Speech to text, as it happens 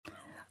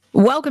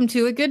Welcome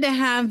to it. Good to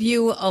have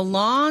you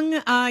along.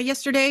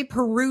 Yesterday,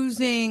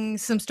 perusing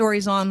some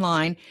stories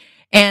online,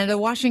 and a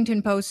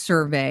Washington Post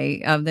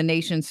survey of the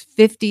nation's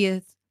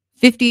 50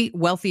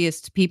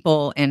 wealthiest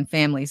people and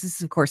families. This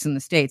is, of course, in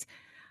the States,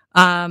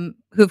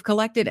 who've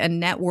collected a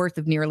net worth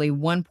of nearly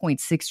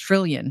 1.6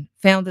 trillion,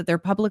 found that their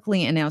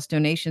publicly announced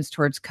donations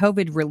towards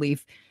COVID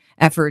relief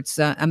efforts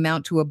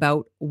amount to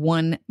about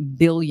 1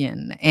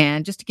 billion.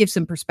 And just to give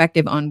some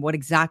perspective on what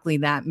exactly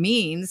that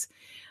means,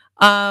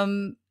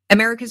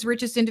 America's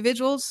richest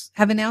individuals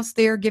have announced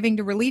they are giving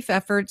to relief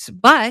efforts,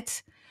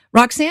 but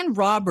Roxanne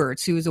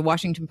Roberts, who is a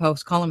Washington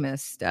Post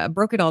columnist,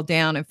 broke it all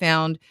down and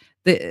found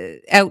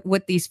out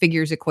what these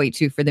figures equate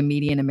to for the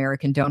median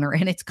American donor.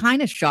 And it's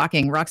kind of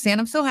shocking. Roxanne,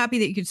 I'm so happy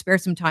that you could spare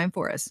some time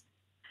for us.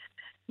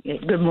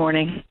 Good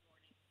morning.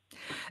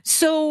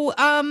 So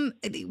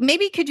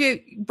maybe could you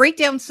break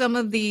down some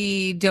of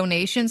the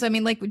donations? I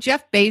mean, like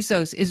Jeff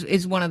Bezos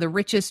is one of the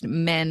richest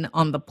men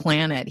on the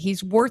planet.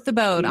 He's worth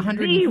about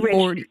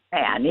 140.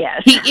 Man,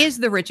 yes. He is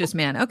the richest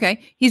man. Okay.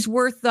 He's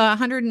worth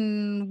 100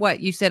 and what?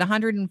 You said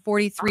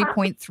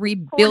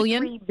 143.3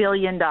 billion? $43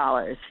 billion.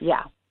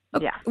 Yeah.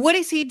 Okay. Yeah. What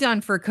has he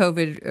done for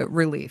COVID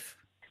relief?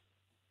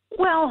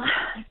 Well,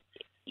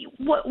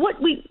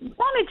 what we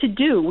wanted to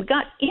do, we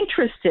got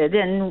interested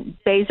in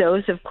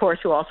Bezos, of course,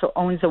 who also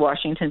owns the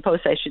Washington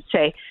Post, I should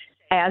say,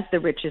 as the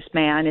richest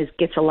man,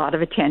 gets a lot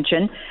of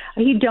attention.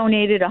 He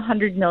donated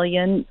 $100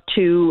 million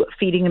to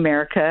Feeding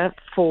America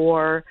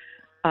for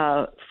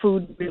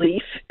food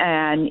relief,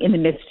 and in the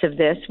midst of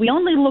this, we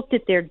only looked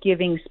at their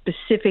giving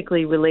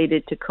specifically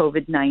related to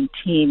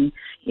COVID-19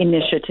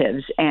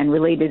 initiatives and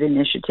related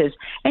initiatives,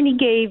 and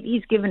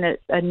he's given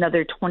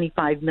another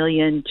 $25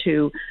 million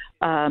to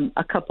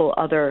a couple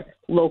other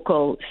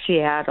local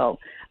Seattle.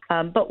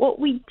 But what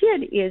we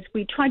did is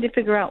we tried to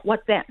figure out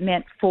what that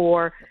meant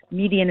for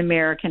median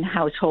American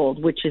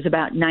household, which is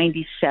about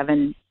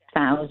 $97,000.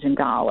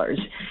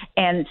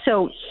 And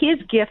so his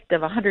gift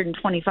of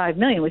 $125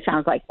 million, which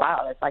sounds like,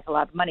 wow, that's like a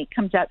lot of money,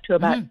 comes out to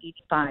about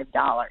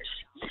 $85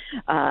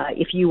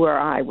 if you or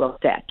I wrote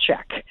that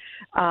check.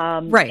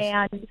 Right.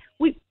 And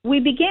we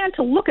began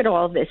to look at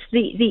all of this.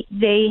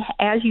 They,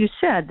 as you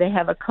said, they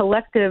have a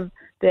collective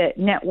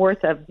net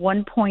worth of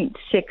 $1.6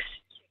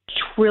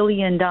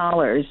 trillion,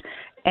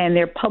 and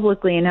their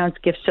publicly announced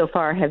gifts so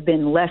far have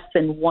been less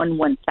than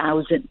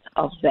 1/1000th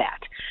of that.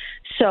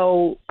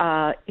 So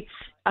it's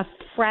a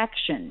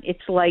fraction.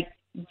 It's like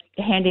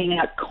handing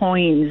out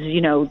coins,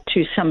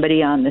 to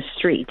somebody on the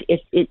street.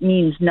 It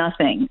means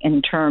nothing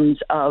in terms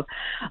of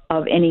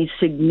any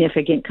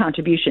significant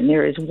contribution.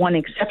 There is one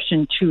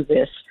exception to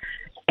this,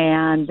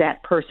 and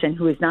that person,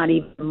 who is not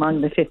even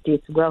among the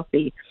 50th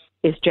wealthy,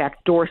 is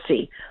Jack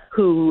Dorsey,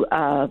 who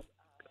founded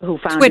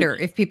Twitter,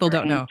 if people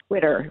don't know.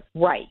 Twitter,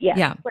 right? Yes,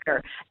 yeah.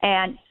 Twitter,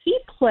 and he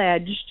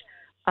pledged.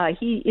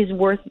 He is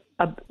worth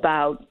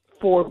about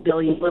 $4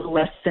 billion, a little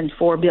less than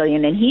 $4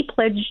 billion, and he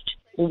pledged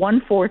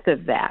 1/4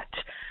 of that,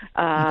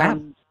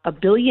 $1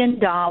 billion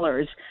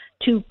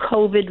to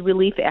COVID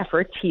relief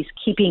efforts. He's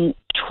keeping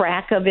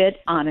track of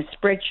it on a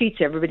spreadsheet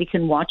so everybody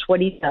can watch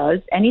what he does,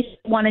 and he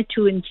wanted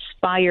to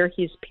inspire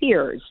his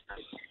peers.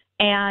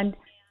 And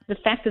the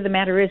fact of the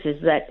matter is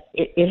that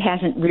it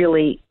hasn't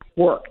really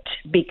worked,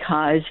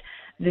 because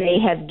they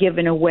have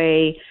given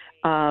away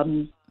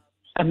 $1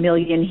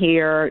 million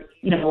here,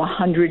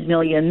 $100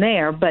 million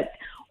there, but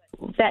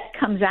that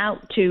comes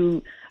out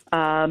to,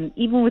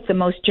 even with the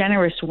most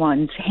generous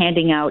ones,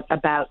 handing out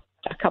about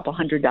a couple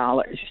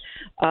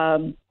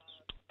 $100.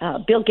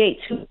 Bill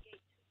Gates, who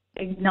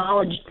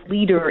acknowledged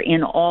leader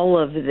in all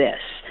of this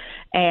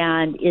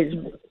and is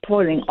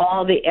supporting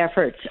all the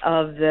efforts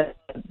of the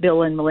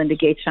Bill and Melinda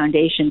Gates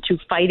Foundation to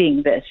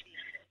fighting this,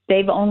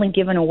 they've only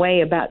given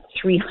away about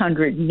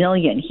 $300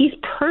 million. He's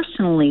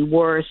personally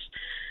worth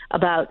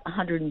about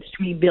 $103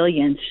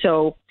 billion.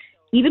 So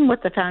even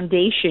what the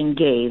foundation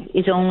gave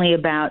is only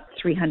about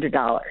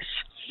 $300.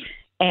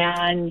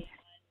 And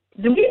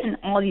the reason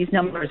all these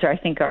numbers, I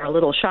think, are a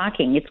little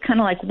shocking, it's kind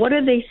of like, what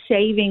are they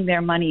saving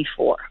their money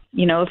for?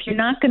 If you're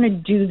not going to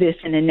do this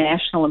in a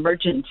national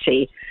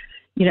emergency,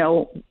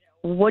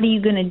 what are you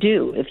going to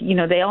do? If,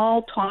 they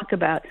all talk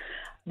about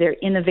they're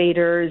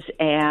innovators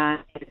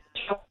and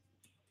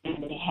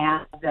they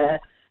have the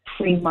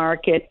free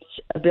market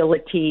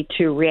ability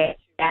to react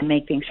and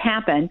make things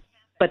happen,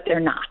 but they're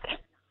not.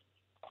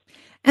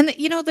 And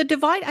the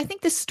divide, I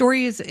think this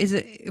story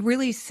it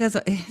really says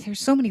there's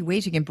so many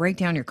ways you can break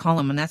down your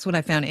column, and that's what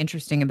I found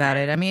interesting about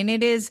it. I mean,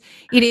 it is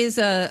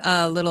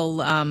a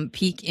little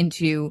peek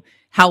into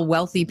how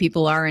wealthy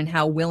people are and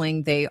how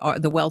willing the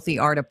wealthy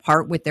are to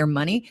part with their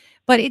money.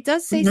 But it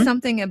does say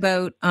something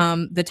about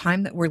the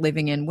time that we're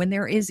living in, when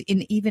there is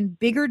an even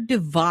bigger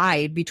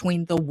divide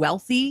between the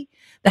wealthy,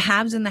 the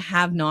haves and the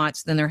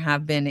have-nots, than there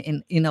have been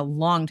in a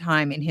long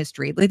time in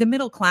history. Like, the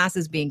middle class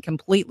is being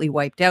completely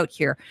wiped out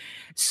here.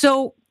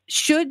 So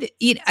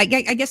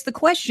I guess the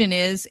question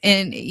is,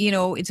 and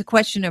it's a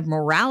question of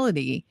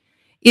morality,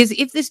 is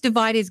if this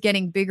divide is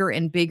getting bigger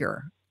and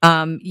bigger,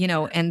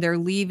 and they're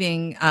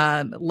leaving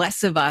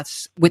less of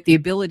us with the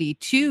ability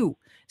to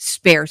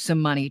spare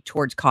some money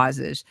towards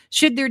causes?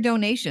 Should their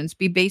donations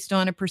be based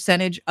on a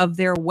percentage of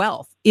their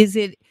wealth?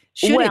 Should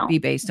it be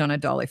based on a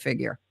dollar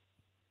figure?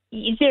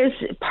 There's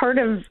part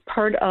of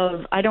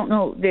I don't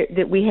know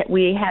that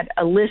we had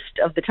a list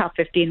of the top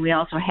 50, and we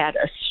also had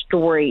a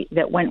story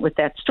that went with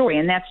that story,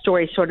 and that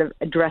story sort of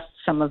addressed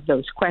some of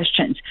those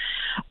questions.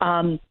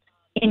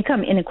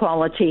 Income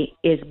inequality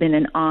has been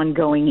an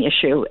ongoing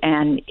issue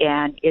and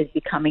is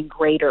becoming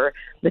greater.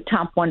 The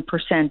top 1%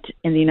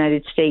 in the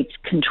United States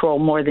control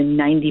more than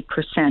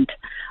 90%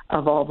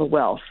 of all the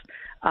wealth,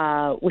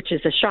 which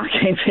is a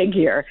shocking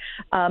figure.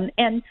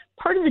 And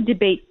part of the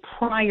debate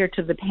prior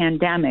to the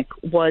pandemic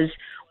was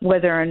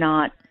whether or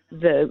not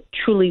the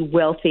truly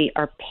wealthy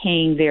are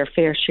paying their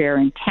fair share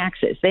in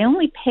taxes. They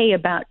only pay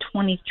about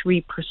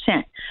 23%,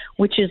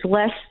 which is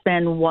less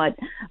than what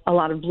a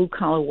lot of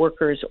blue-collar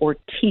workers or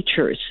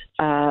teachers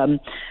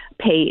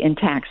pay in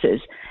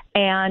taxes.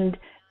 And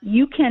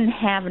you can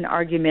have an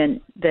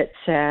argument that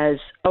says,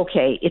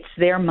 okay, it's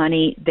their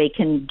money, they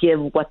can give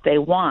what they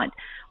want.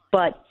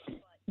 But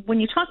when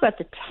you talk about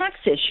the tax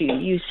issue,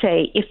 you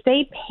say if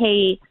they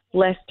pay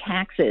less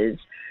taxes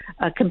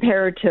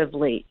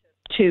comparatively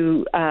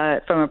to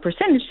from a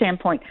percentage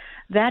standpoint,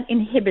 that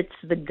inhibits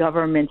the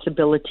government's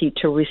ability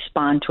to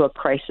respond to a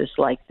crisis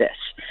like this.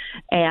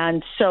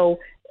 And so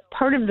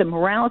part of the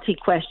morality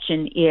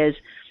question is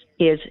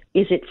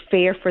it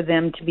fair for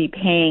them to be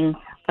paying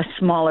a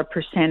smaller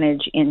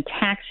percentage in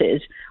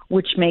taxes,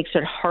 which makes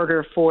it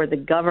harder for the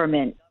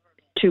government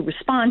to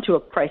respond to a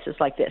crisis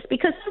like this?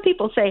 Because some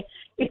people say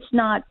it's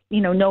not,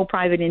 no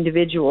private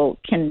individual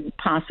can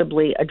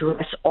possibly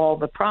address all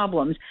the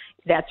problems.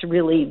 That's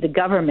really the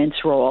government's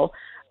role.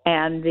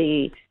 And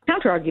the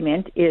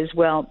counterargument is,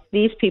 well,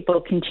 these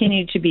people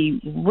continue to be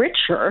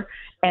richer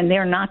and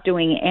they're not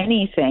doing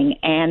anything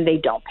and they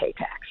don't pay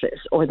taxes,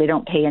 or they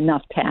don't pay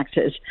enough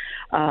taxes,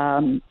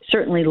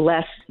 certainly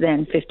less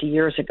than 50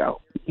 years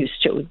ago.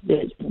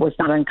 It was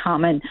not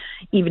uncommon,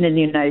 even in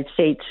the United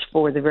States,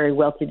 for the very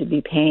wealthy to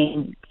be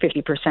paying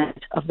 50%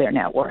 of their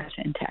net worth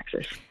in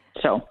taxes.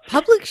 So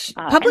public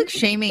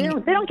shaming.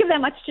 They don't give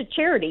that much to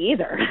charity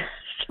either.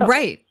 So.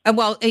 Right.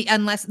 Well,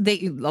 unless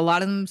a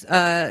lot of them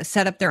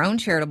set up their own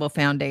charitable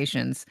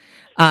foundations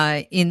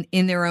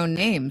in their own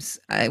names,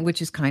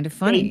 which is kind of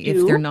funny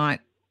if they're not,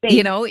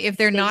 if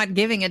they're not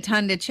giving a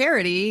ton to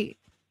charity.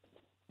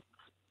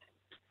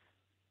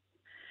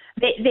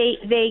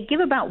 They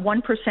give about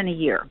 1% a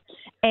year,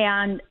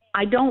 and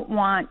I don't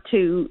want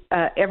to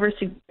ever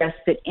suggest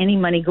that any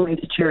money going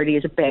to charity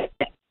is a bad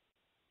thing,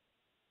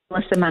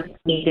 unless the money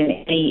need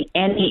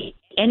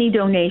any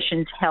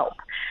donations help.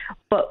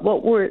 But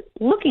what we're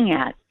looking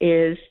at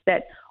is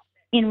that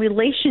in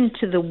relation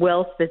to the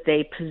wealth that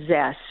they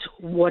possess,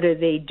 what are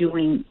they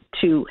doing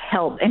to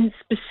help? And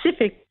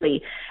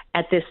specifically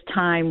at this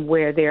time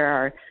where there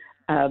are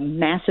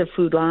massive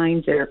food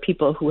lines, there are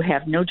people who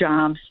have no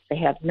jobs, they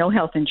have no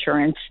health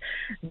insurance,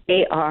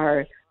 they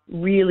are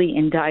really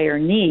in dire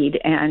need.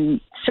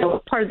 And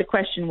so part of the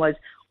question was,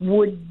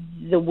 would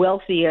the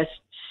wealthiest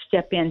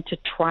step in to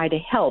try to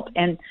help?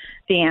 And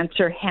the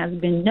answer has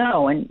been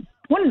no. And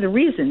one of the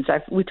reasons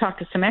we talked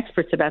to some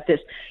experts about this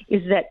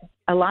is that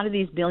a lot of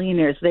these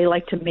billionaires, they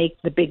like to make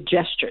the big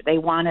gesture. They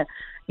want to,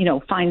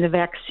 find the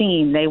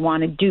vaccine. They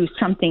want to do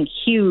something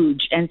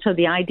huge. And so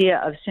the idea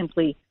of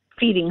simply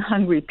feeding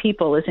hungry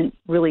people isn't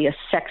really a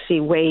sexy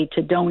way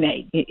to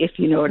donate, if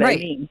you know what I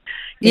mean.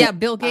 Yeah,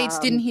 Bill Gates,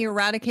 didn't he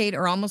eradicate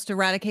or almost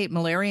eradicate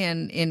malaria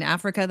in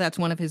Africa? That's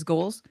one of his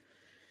goals.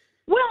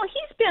 Well,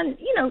 he's been,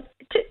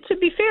 to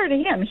be fair to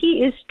him,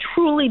 he has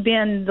truly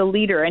been the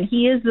leader, and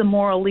he is the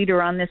moral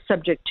leader on this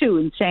subject too,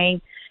 in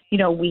saying,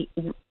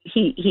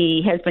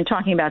 he has been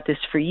talking about this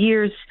for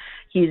years.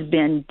 He's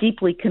been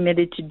deeply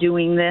committed to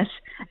doing this,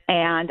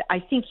 and I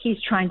think he's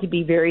trying to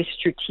be very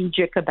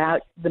strategic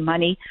about the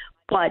money.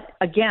 But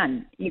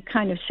again, you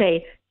kind of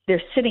say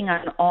they're sitting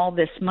on all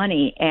this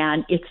money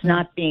and it's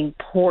not being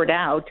poured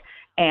out.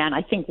 And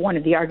I think one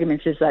of the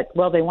arguments is that,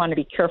 well, they want to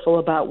be careful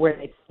about where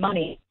they put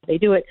money. They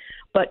do it.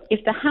 But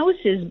if the house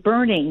is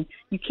burning,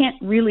 you can't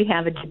really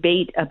have a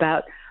debate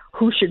about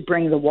who should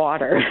bring the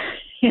water.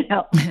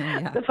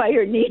 The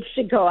fire needs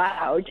to go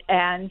out.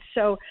 And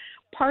so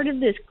part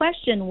of this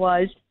question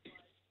was,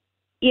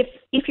 if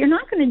you're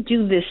not going to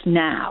do this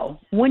now,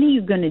 when are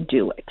you going to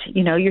do it?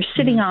 You're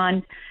sitting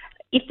on,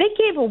 if they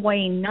gave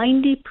away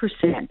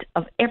 90%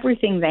 of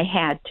everything they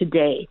had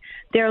today,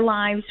 their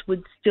lives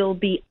would still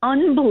be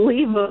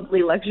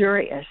unbelievably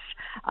luxurious.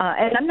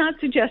 And I'm not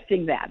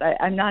suggesting that.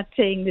 I'm not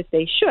saying that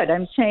they should.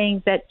 I'm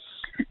saying that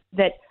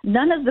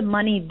none of the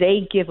money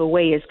they give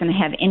away is going to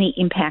have any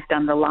impact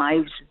on the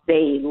lives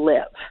they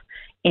live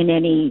in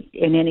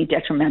any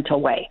detrimental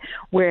way.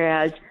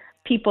 Whereas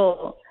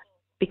people,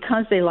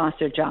 because they lost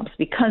their jobs,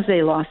 because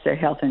they lost their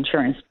health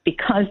insurance,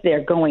 because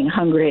they're going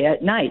hungry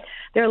at night,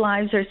 their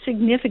lives are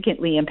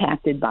significantly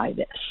impacted by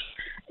this.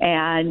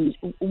 And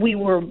we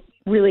were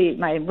really,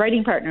 my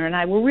writing partner and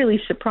I were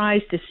really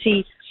surprised to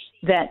see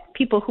that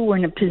people who were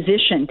in a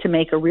position to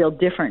make a real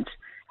difference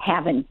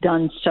haven't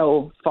done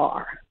so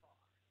far.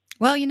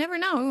 Well, you never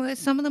know.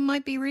 Some of them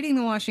might be reading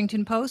the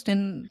Washington Post,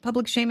 and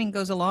public shaming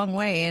goes a long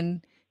way.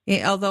 And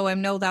although I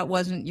know that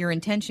wasn't your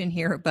intention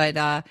here, but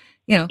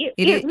It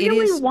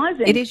really it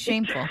wasn't. is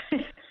shameful.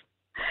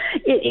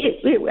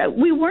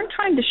 We weren't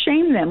trying to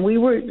shame them.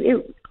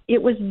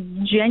 It was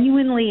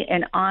genuinely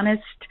an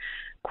honest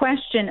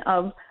question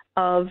of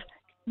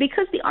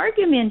because the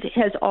argument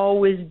has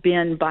always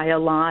been by a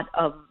lot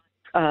of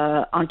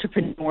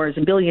entrepreneurs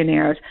and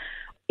billionaires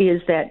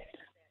is that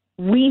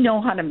we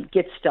know how to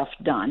get stuff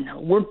done.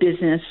 We're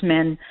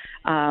businessmen.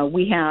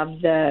 We have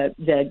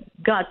the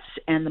guts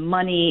and the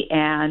money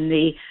and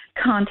the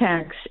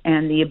contacts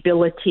and the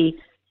ability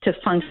to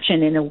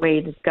function in a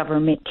way that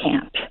government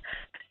can't.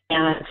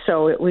 And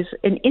so it was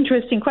an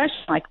interesting question,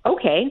 like,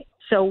 okay,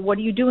 so what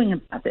are you doing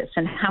about this,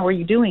 and how are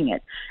you doing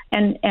it?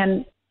 And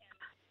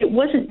it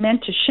wasn't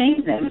meant to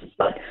shame them,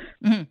 but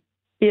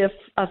if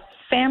a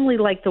family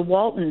like the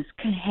Waltons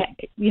can,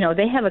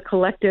 they have a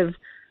collective.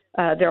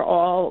 They're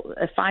all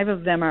 5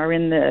 of them are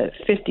in the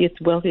 50th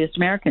wealthiest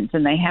Americans,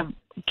 and they have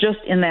just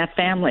in that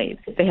family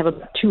they have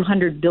about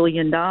 $200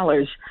 billion,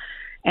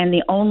 and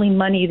the only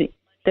money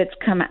that's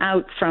come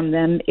out from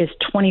them is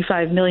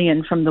 $25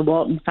 million from the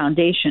Walton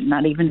Foundation,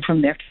 not even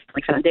from their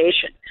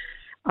foundation,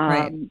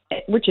 Right.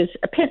 Which is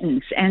a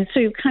pittance. And so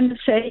you kind of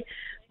say,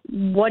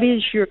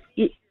 what's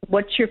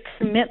your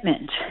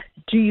commitment?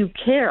 Do you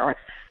care?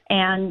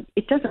 And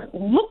it doesn't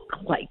look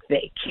like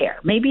they care.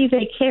 Maybe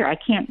they care. I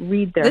can't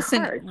read their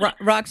hearts.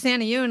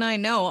 Roxana, you and I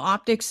know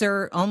optics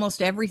are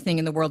almost everything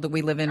in the world that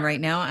we live in right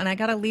now. And I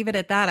got to leave it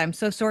at that. I'm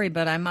so sorry,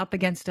 but I'm up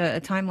against a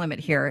time limit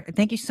here.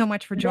 Thank you so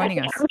much for joining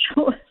us.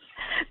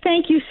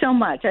 Thank you so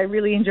much. I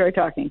really enjoy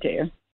talking to you.